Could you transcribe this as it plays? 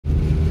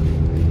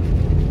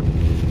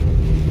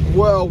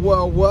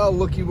Well,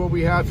 looky what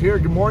we have here.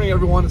 Good morning,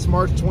 everyone. It's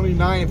March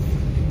 29th,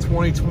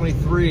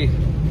 2023.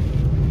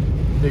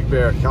 Big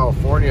Bear,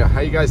 California.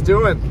 How you guys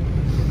doing?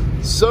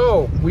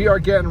 So, we are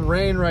getting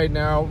rain right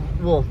now.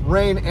 Well,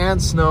 rain and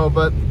snow,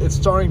 but it's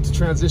starting to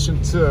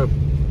transition to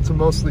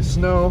mostly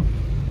snow.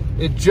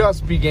 It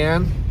just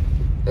began,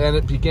 and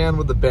it began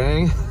with a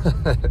bang.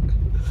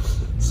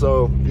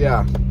 So,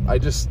 yeah, I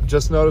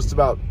just noticed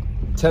about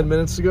 10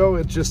 minutes ago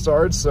it just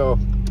started, so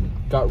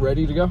got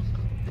ready to go.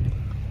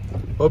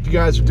 Hope you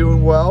guys are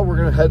doing well. We're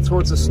gonna head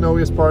towards the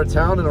snowiest part of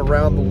town and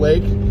around the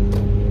lake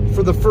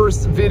for the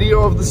first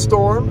video of the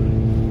storm.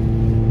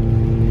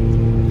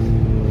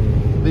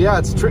 But yeah,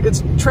 it's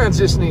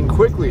transitioning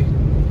quickly.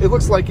 It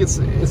looks like it's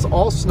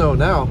all snow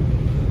now.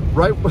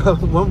 Right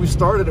when we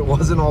started, it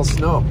wasn't all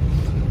snow.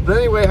 But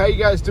anyway, how you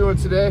guys doing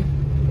today?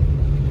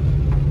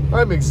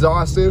 I'm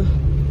exhausted,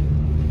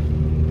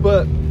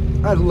 but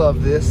I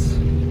love this.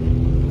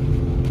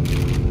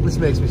 This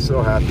makes me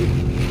so happy.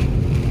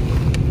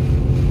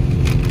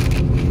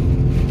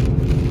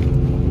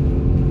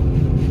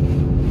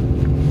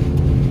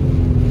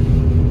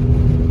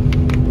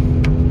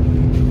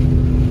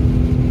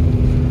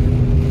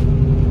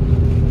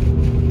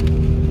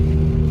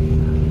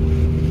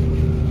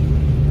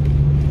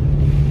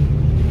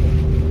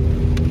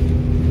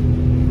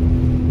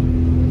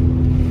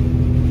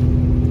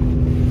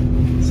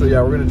 So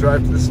yeah, we're gonna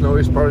drive to the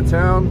snowiest part of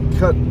town,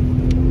 cut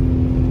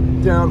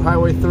down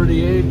Highway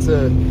 38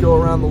 to go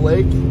around the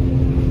lake,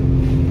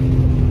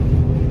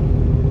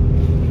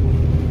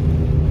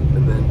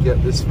 and then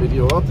get this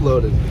video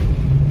uploaded.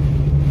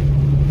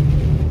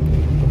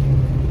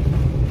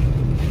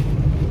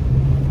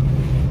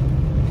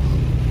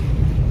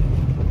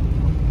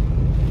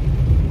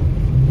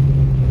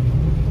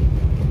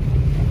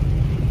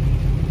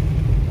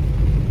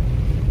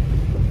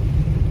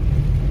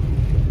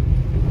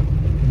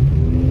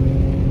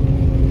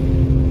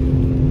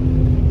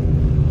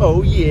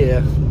 Oh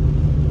yeah,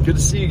 good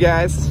to see you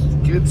guys.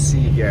 Good to see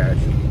you guys.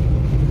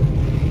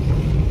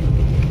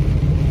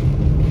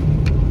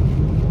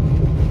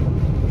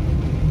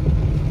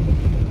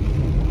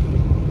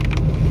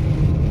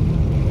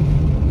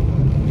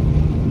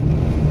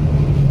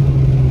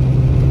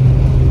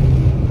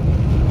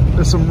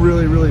 There's some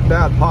really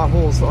bad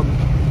potholes on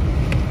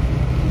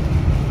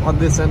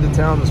this end of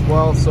town as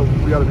well, so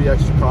we got to be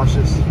extra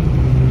cautious.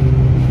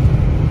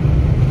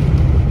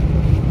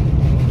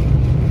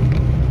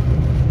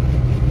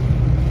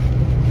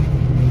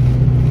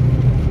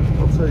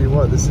 Tell you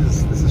what, this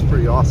is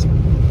pretty awesome.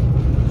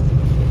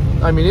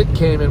 I mean, it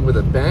came in with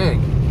a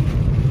bang.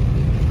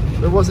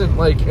 There wasn't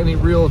like any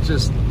real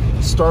just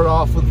start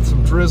off with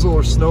some drizzle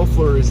or snow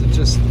flurries. It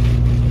just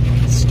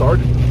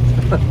started.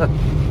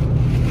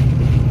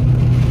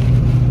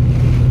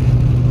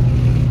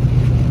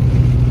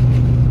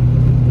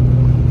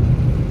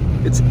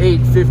 It's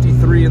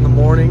 8:53 in the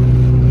morning,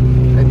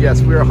 and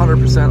yes, we're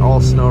 100%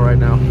 all snow right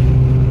now.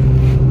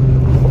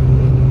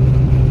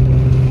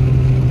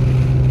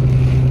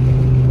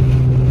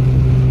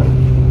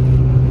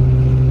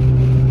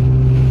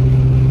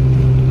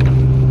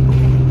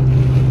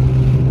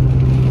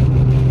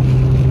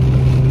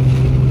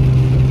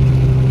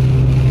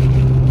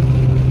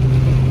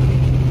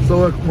 So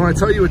look, when I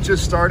tell you it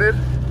just started,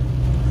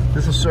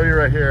 this will show you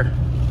right here.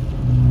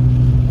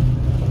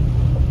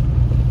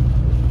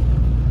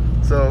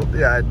 So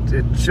yeah,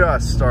 it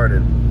just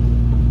started.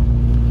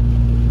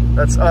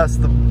 That's us,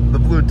 the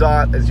blue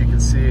dot, as you can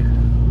see.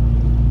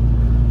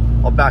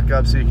 I'll back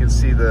up so you can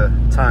see the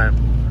time.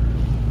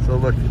 So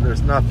look,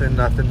 there's nothing.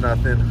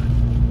 And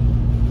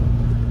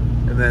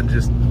then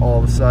just all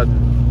of a sudden,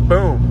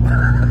 boom.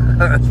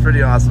 That's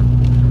pretty awesome.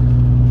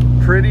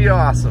 Pretty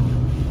awesome.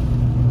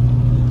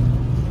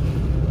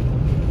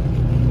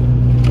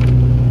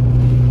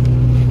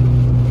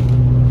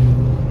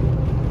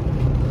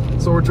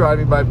 So we're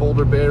driving by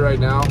Boulder Bay right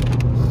now.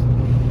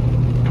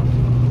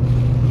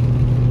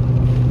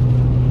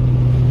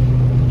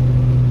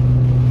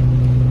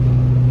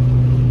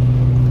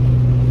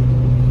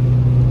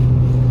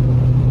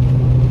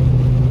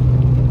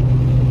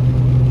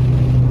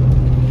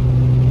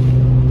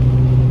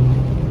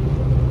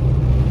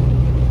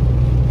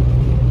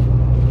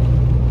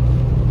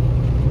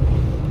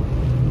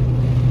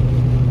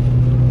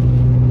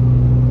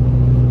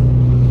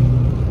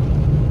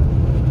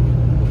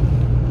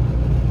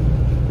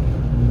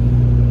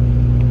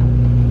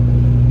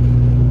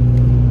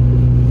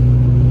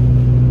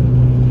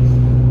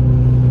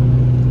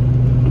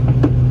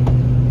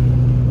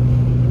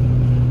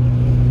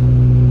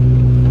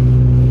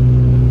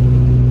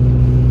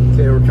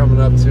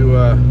 Coming up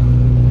to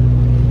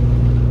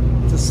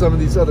some of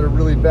these other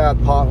really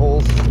bad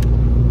potholes.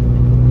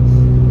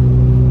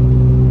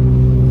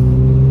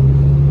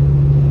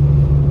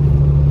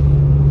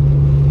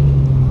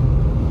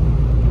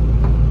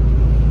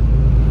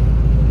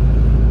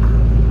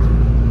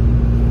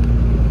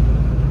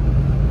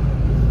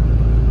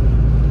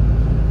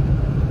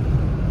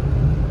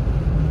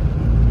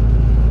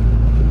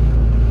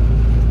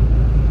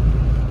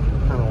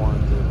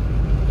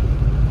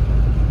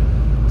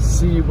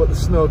 see what the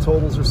snow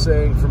totals are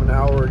saying from an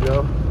hour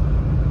ago.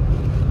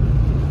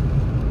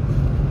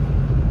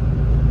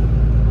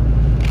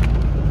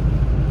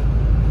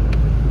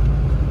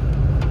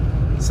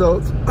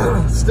 So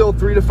it's still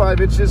 3 to 5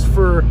 inches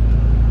for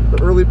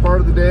the early part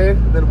of the day,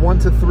 then 1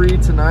 to 3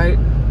 tonight,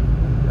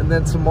 and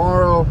then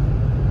tomorrow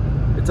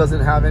it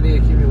doesn't have any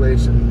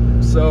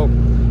accumulation. So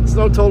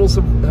snow totals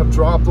have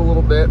dropped a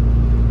little bit,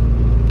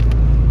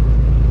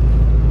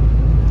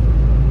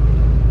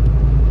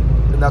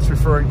 and that's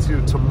referring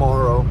to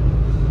tomorrow.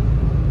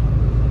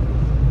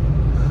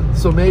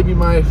 So maybe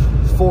my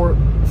 4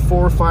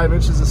 or 5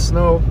 inches of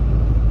snow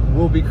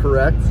will be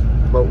correct,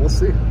 but we'll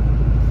see.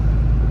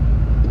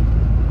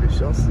 We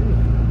shall see.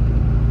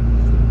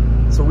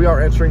 So we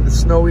are entering the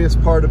snowiest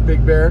part of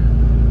Big Bear.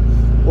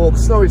 Well, the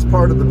snowiest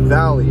part of the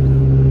valley,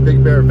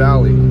 Big Bear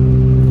Valley.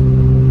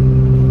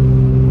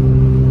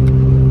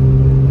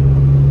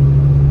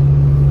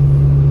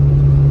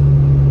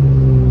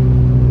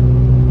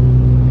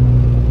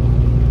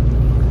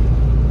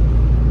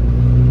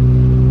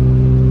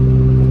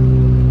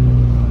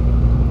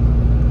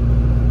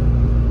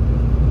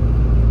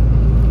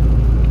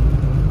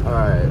 All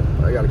right,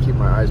 I gotta keep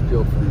my eyes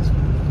peeled for these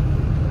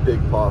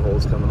big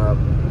potholes coming up.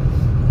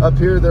 Up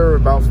here, there are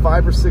about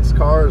 5 or 6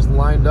 cars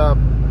lined up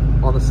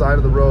on the side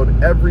of the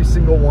road, every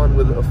single one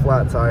with a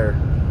flat tire.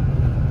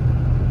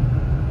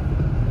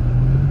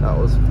 That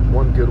was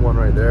one good one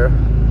right there.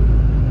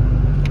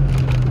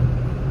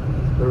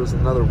 There was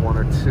another 1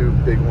 or 2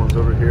 big ones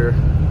over here,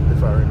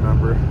 if I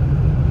remember.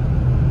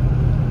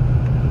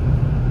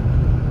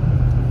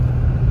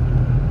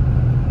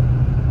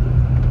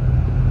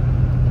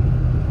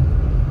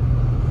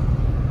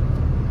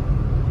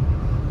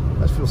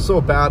 I feel so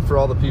bad for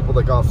all the people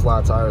that got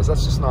flat tires.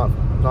 That's just not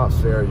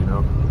fair, you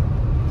know.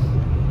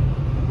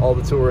 All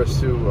the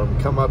tourists who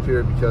come up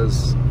here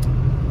because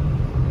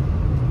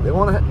they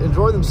want to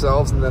enjoy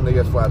themselves, and then they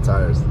get flat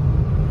tires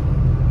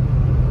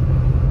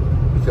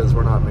because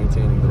we're not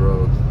maintaining the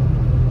road.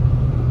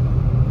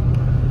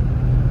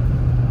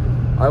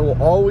 I will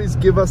always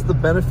give us the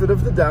benefit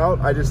of the doubt.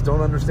 I just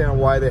don't understand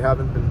why they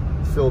haven't been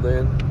filled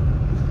in,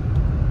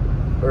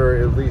 or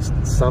at least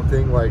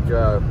something like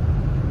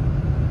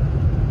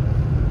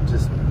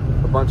just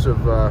a bunch of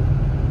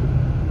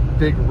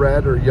big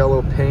red or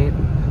yellow paint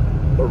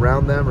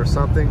around them or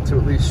something to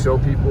at least show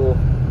people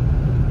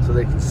so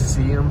they can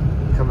see them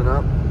coming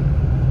up.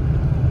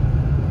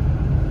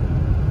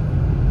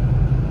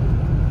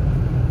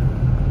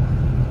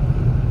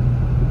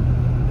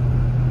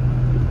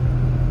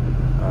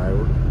 All right,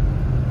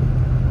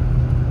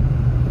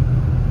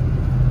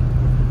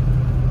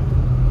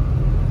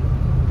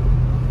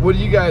 what do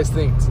you guys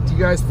think? Do you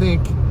guys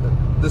think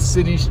the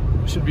city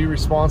should be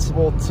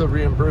responsible to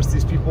reimburse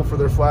these people for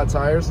their flat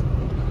tires?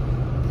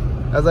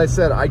 As I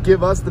said, I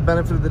give us the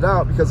benefit of the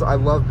doubt because I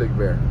love Big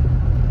Bear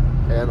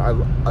and I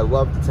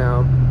love the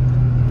town,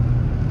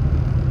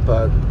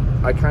 but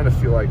I kind of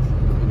feel like,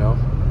 you know,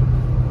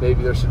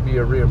 maybe there should be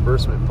a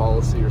reimbursement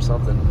policy or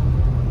something,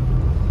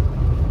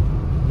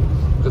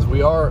 because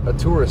we are a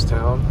tourist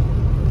town.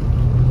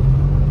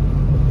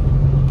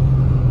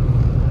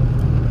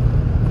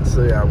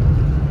 So yeah,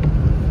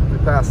 we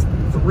passed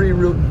three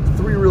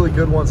really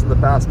good ones in the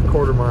past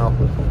quarter mile.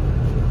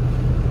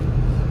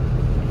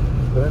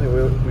 But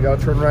anyway, we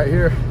gotta turn right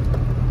here.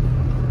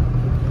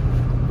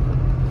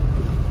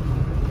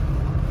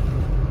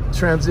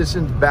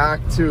 Transitioned back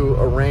to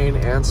a rain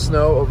and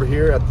snow over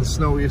here at the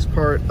snowiest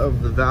part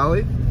of the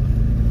valley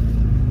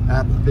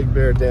at the Big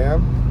Bear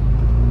Dam.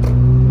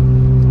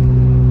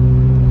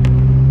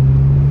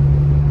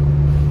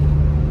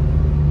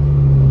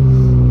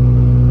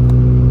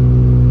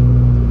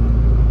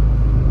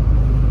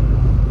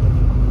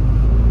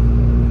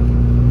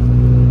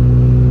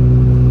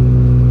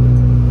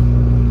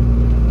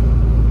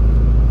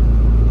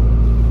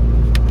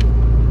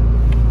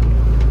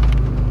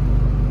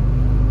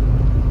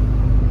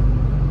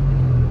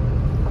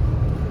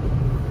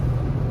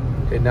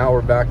 Now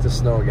we're back to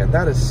snow again.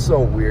 That is so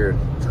weird.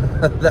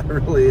 That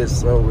really is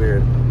so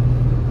weird.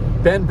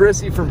 Ben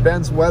Brissy from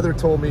Ben's Weather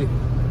told me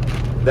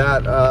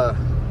that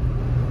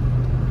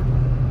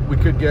we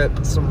could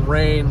get some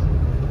rain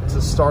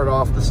to start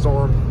off the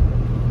storm.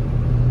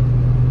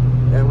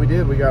 And we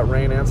did. We got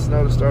rain and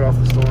snow to start off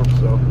the storm,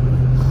 so.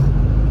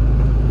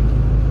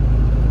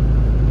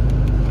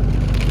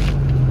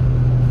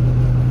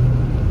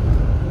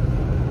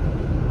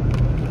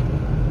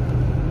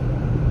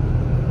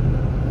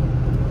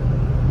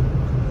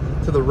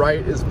 To the right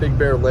is Big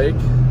Bear Lake.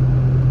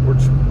 We're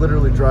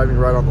literally driving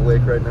right on the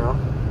lake right now.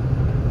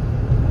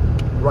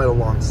 Right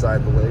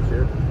alongside the lake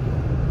here.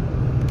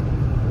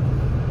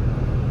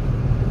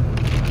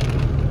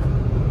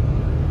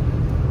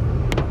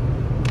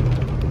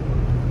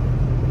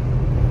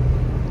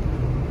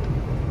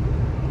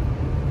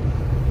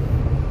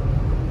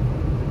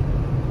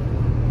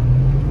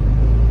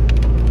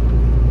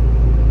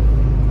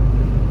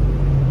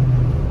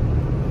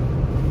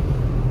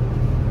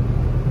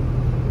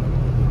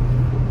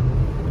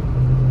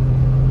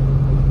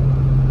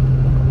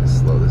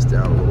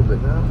 Down a little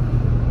bit now.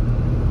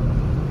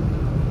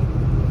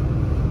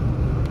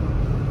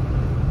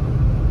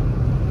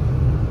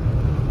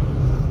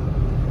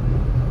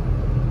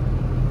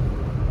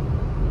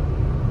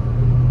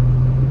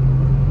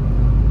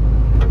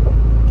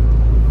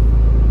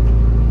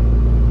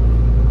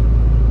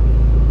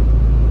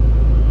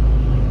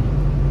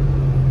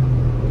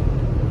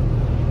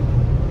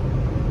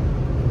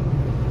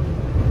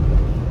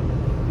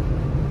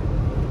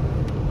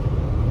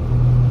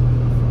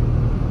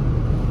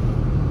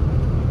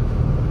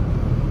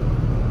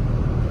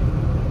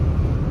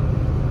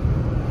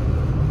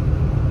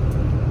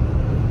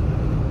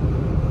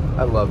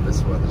 love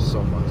this weather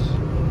so much.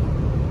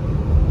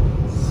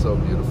 It's so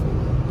beautiful.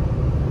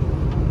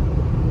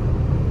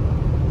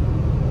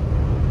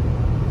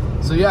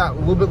 So yeah, a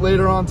little bit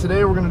later on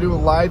today, we're gonna do a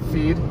live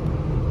feed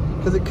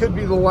because it could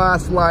be the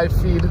last live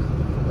feed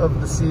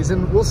of the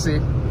season. We'll see.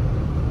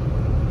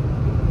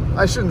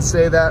 I shouldn't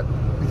say that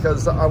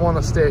because I want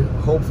to stay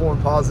hopeful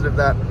and positive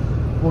that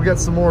we'll get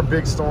some more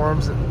big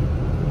storms.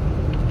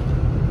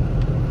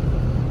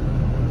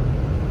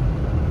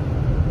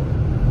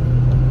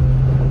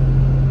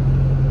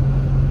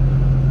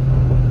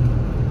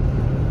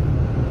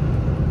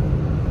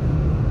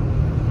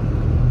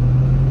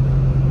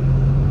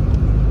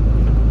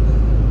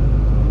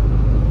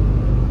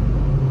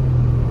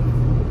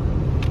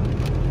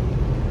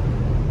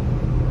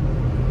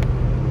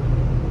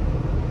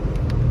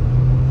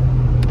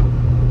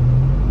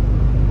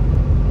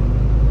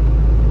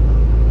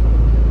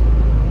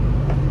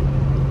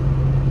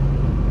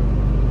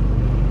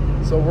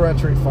 So we're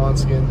entering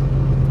Fawnskin,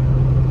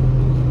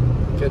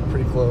 getting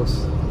pretty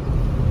close.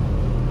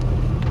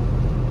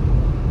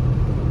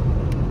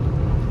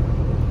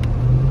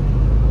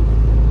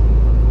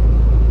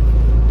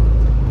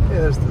 Hey,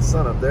 there's the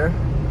sun up there.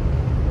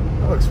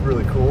 That looks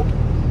really cool.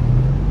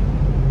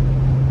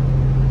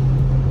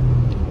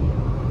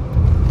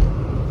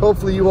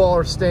 Hopefully you all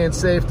are staying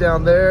safe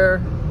down there,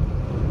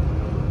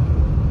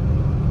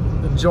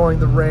 enjoying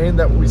the rain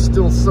that we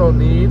still so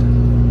need.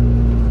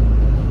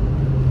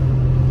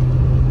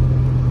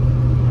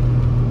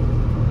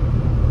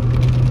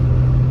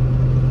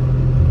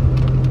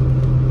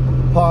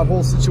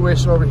 Pothole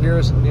situation over here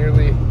isn't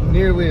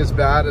nearly as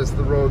bad as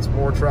the roads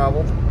more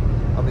traveled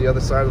on the other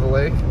side of the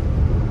lake.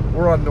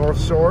 We're on North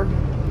Shore.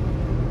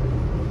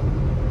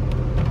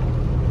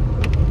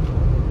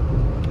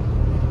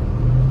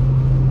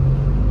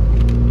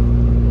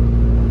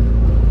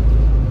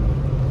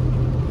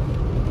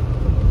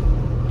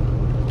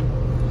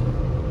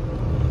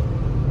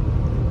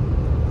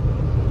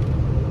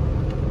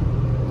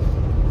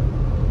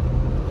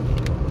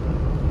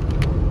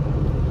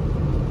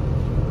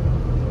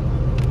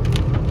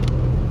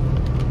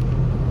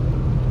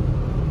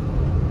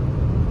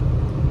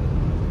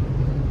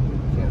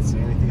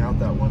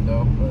 That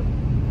window, but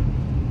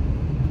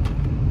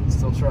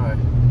still try.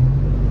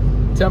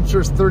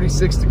 Temperature is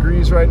 36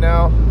 degrees right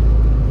now.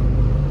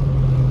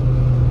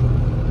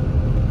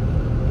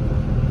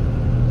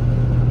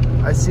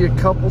 I see a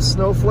couple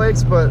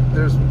snowflakes, but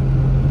there's a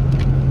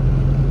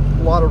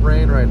lot of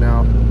rain right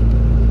now.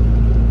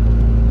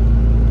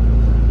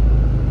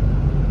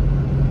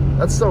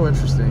 That's so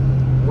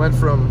interesting. Went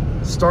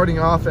from starting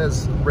off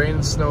as rain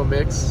and snow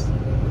mix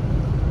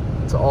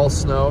to all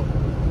snow,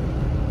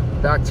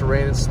 back to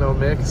rain and snow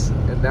mix,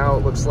 and now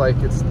it looks like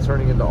it's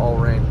turning into all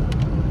rain.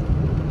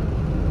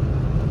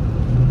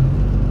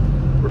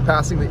 We're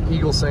passing the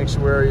Eagle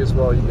Sanctuary as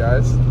well, you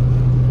guys,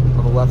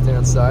 on the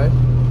left-hand side.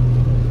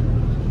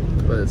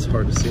 But it's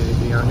hard to see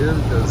anything out here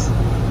because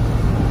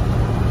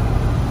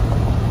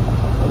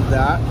of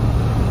that.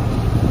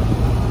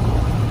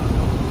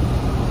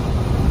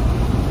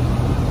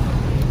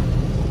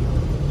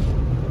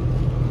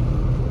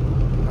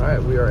 All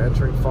right, we are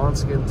entering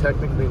Fawnskin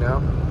technically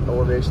now.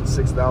 Elevation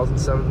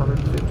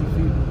 6,750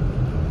 feet.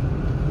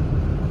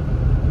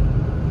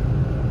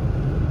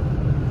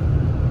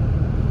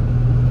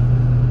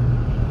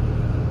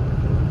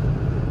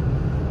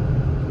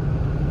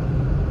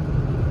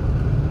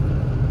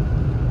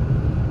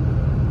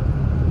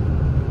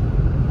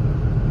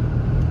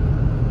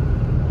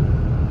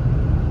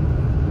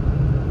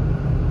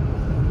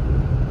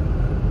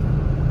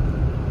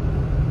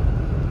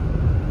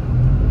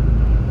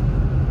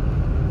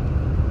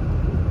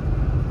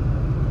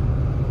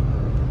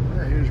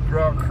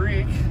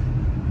 Creek.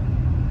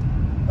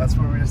 That's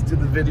where we just did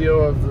the video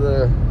of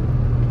the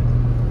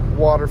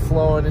water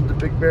flowing into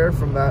Big Bear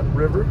from that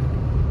river.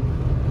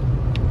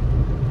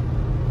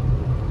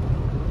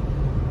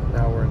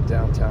 Now we're in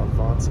downtown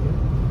Fawnskin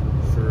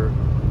for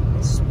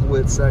a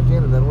split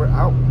second and then we're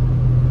out.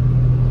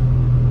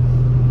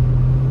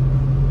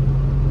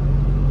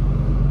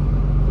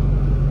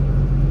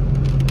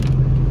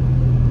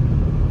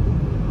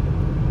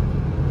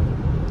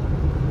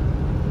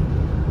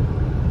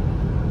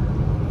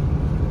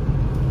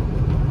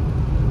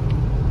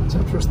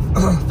 Temperature's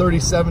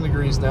 37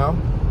 degrees now,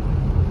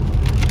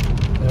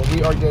 and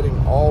we are getting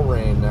all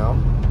rain now.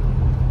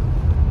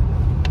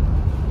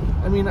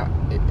 I mean,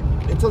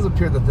 it does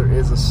appear that there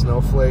is a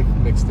snowflake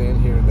mixed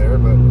in here and there,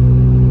 but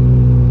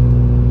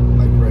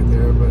like right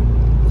there, but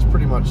it's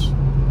pretty much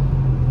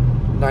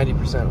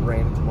 90%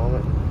 rain at the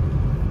moment.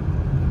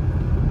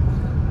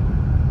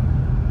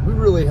 We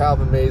really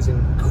have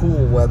amazing,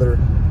 cool weather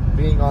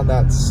being on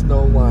that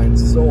snow line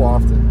so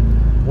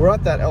often. We're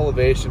at that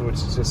elevation, which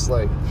is just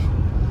like,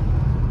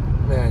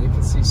 man, you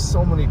can see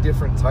so many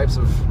different types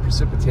of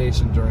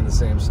precipitation during the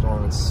same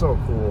storm. It's so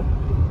cool.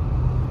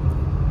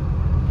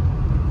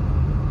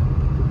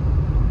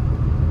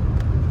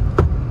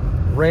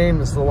 Rain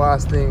is the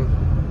last thing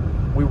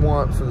we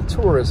want for the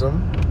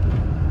tourism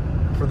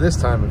for this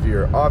time of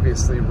year.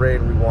 Obviously,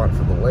 rain we want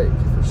for the lake,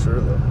 for sure,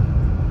 though.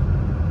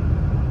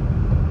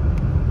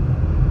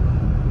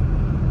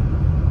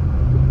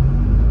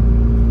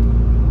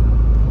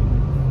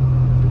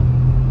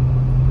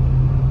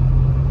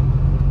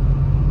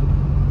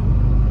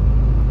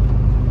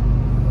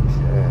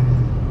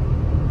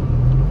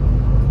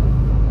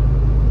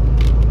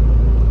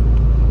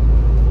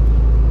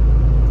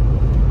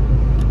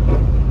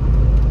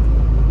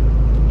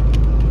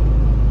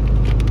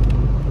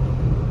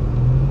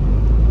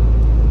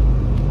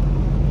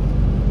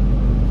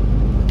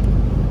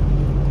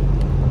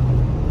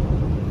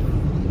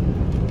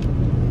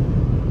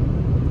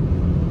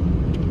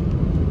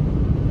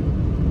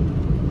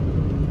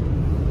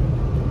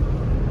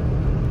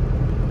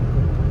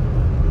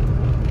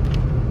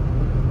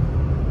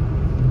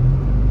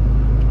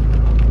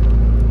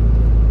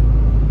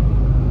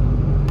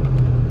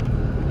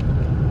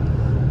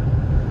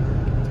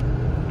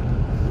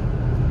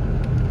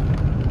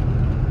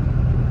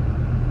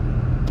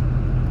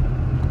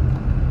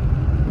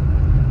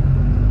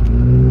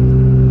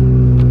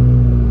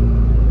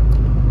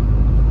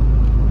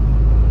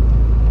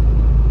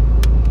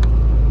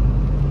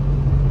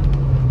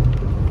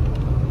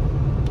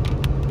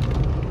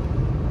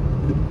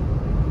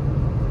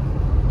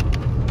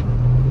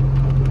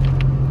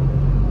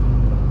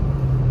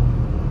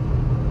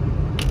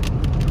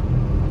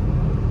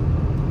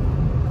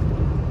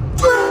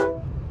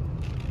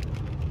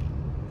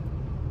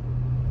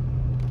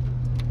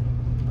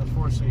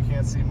 Unfortunately, you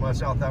can't see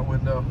much out that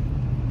window.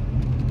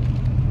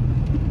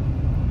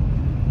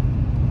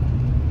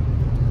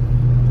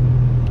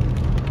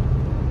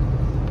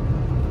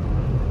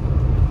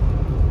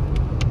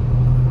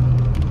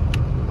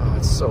 Oh,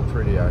 it's so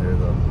pretty out here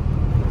though.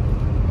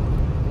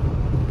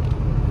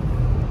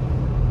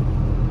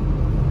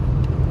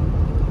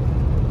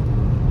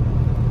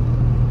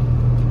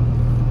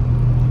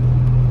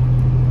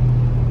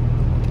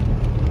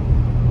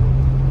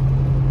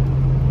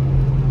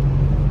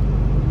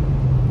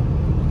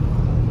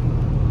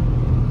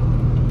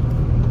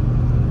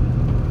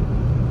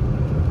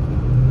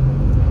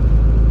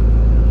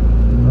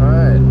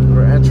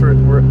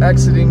 We're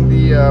exiting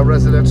the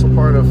residential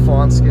part of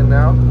Fawnskin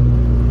now.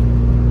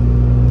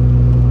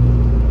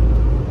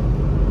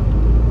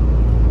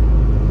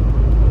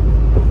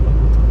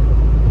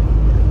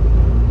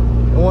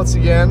 And once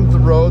again, the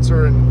roads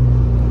are in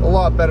a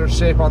lot better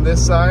shape on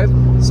this side.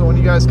 So when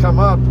you guys come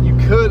up, you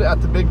could,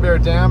 at the Big Bear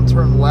Dam,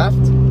 turn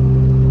left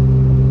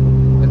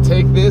and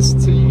take this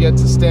till you get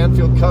to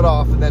Stanfield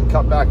Cutoff and then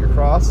cut back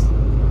across.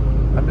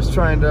 I'm just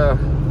trying to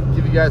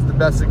give you guys the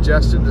best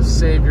suggestion to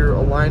save your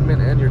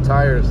alignment and your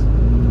tires.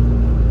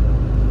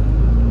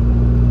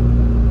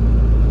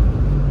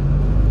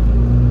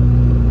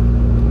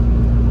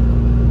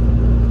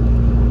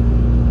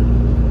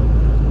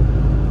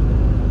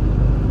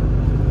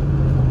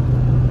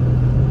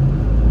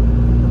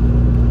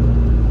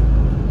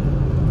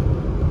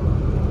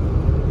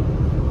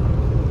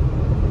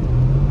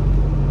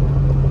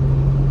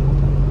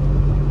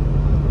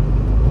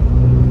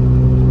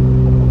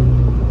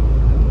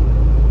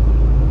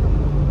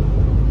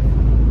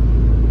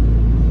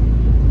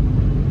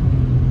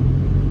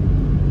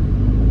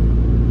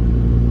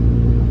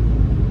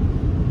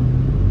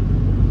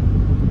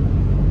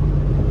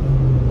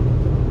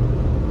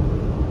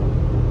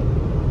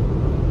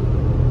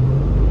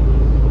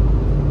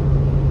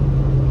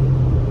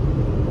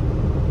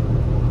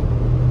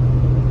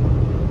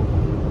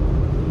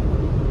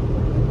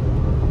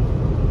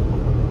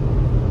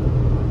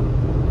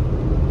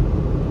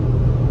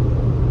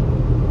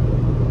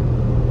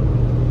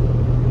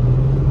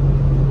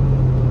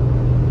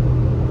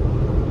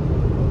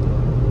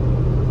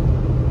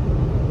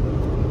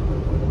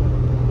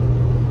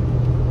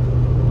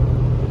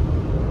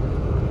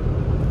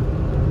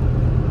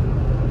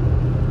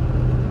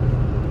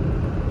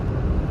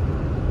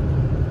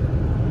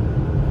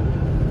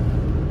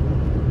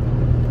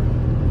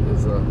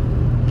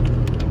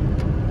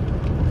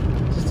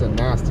 Just a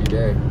nasty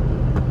day.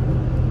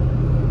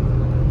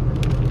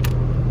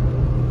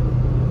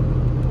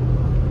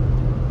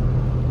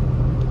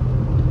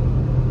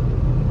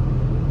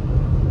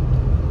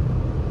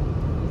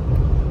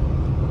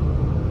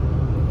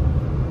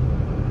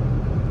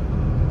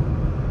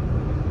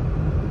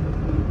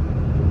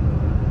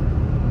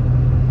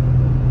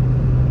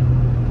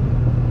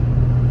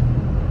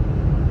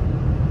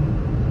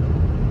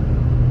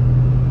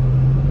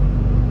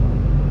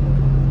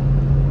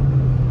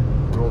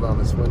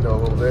 This window a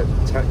little bit,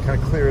 kind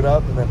of clear it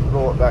up and then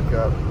roll it back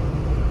up.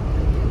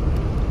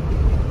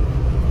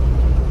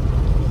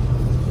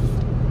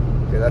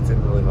 Okay, that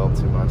didn't really help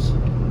too much.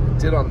 It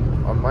did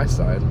on my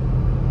side.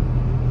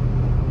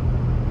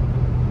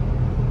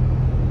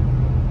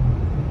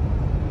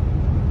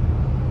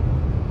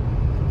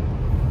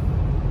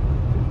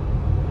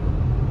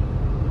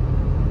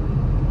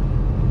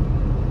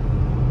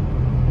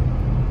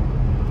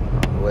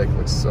 Oh, the lake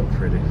looks so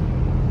pretty.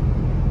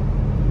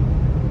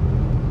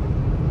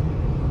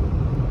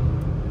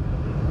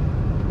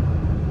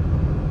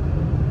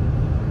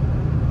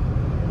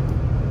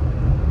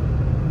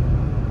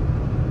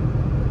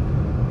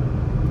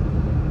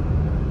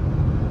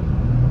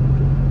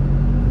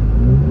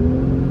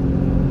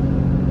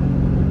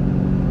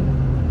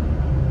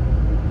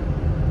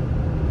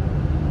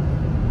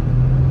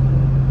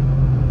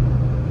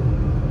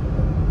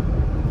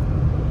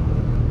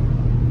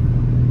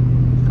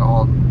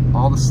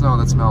 All the snow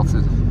that's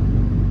melted.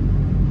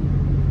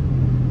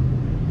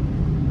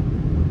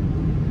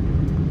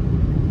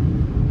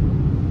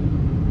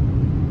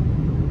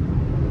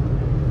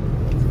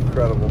 It's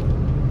incredible.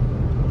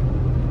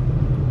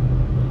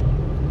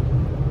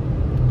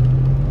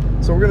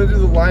 So we're gonna do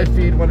the live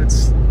feed when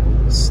it's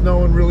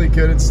snowing really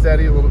good and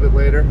steady a little bit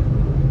later.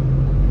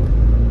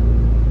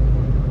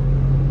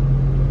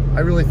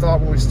 I really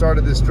thought when we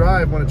started this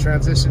drive, when it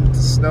transitioned to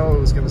snow, it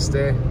was gonna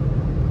stay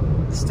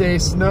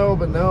snow,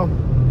 but no.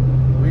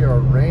 We are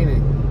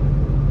raining.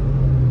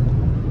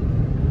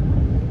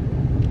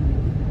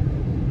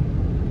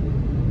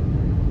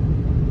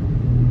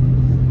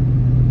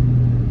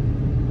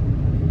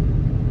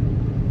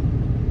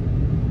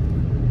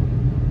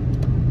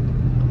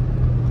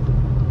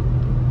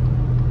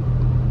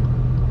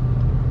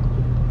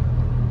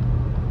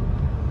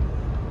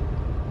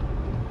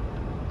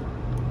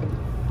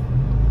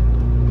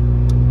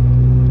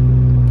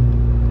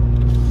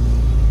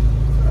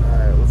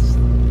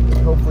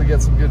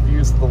 Get some good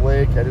views of the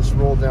lake. I just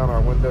rolled down our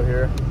window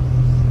here.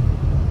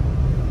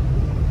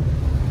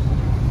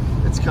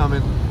 It's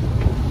coming.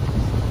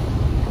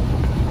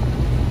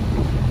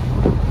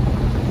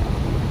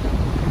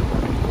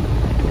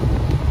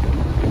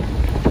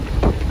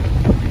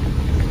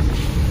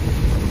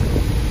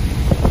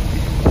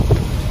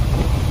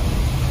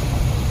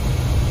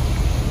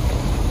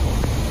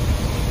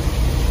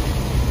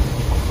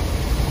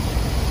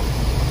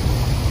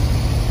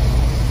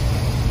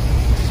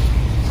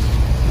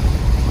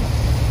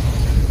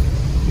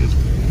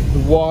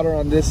 water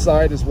on this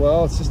side as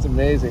well. It's just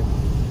amazing.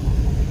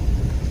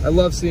 I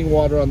love seeing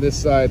water on this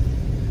side.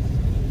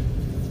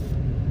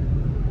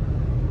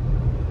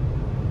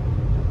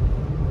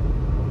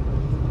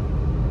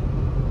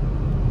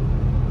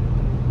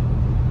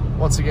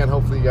 Once again,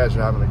 hopefully you guys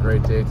are having a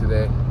great day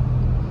today.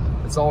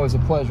 It's always a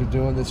pleasure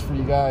doing this for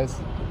you guys.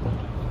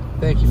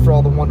 Thank you for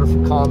all the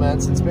wonderful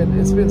comments. It's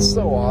been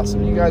so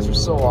awesome. You guys are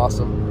so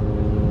awesome.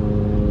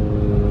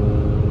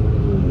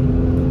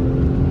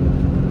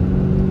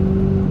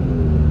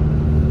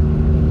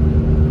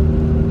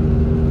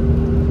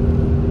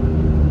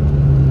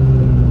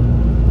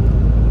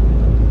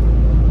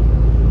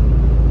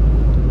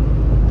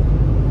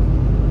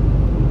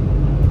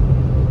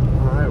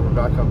 All right, we're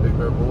back on Big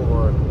Bear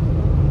Boulevard.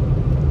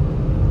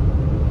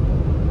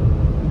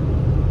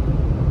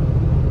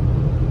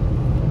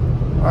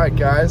 All right,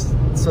 guys,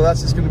 so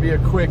that's just going to be a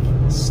quick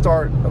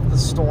start of the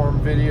storm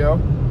video.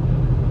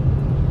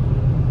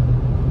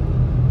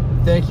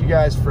 Thank you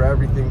guys for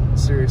everything.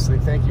 Seriously,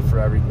 thank you for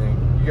everything.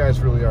 You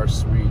guys really are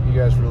sweet. You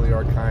guys really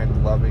are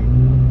kind,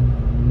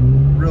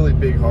 loving, really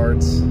big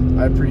hearts.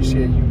 I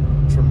appreciate you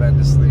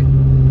tremendously.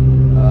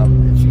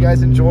 If you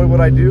guys enjoy what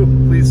I do,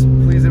 please,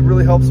 it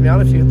really helps me out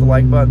if you hit the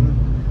like button,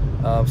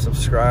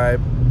 subscribe,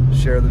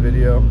 share the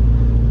video.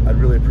 I'd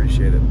really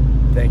appreciate it.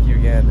 Thank you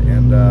again,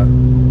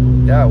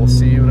 and yeah, we'll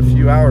see you in a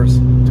few hours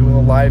doing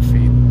a live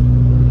feed.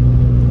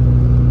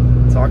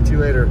 Talk to you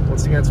later.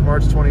 Once again, it's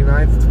March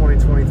 29th,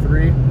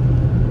 2023.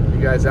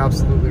 You guys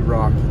absolutely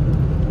rock.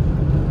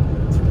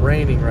 It's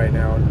raining right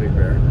now in Big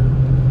Bear.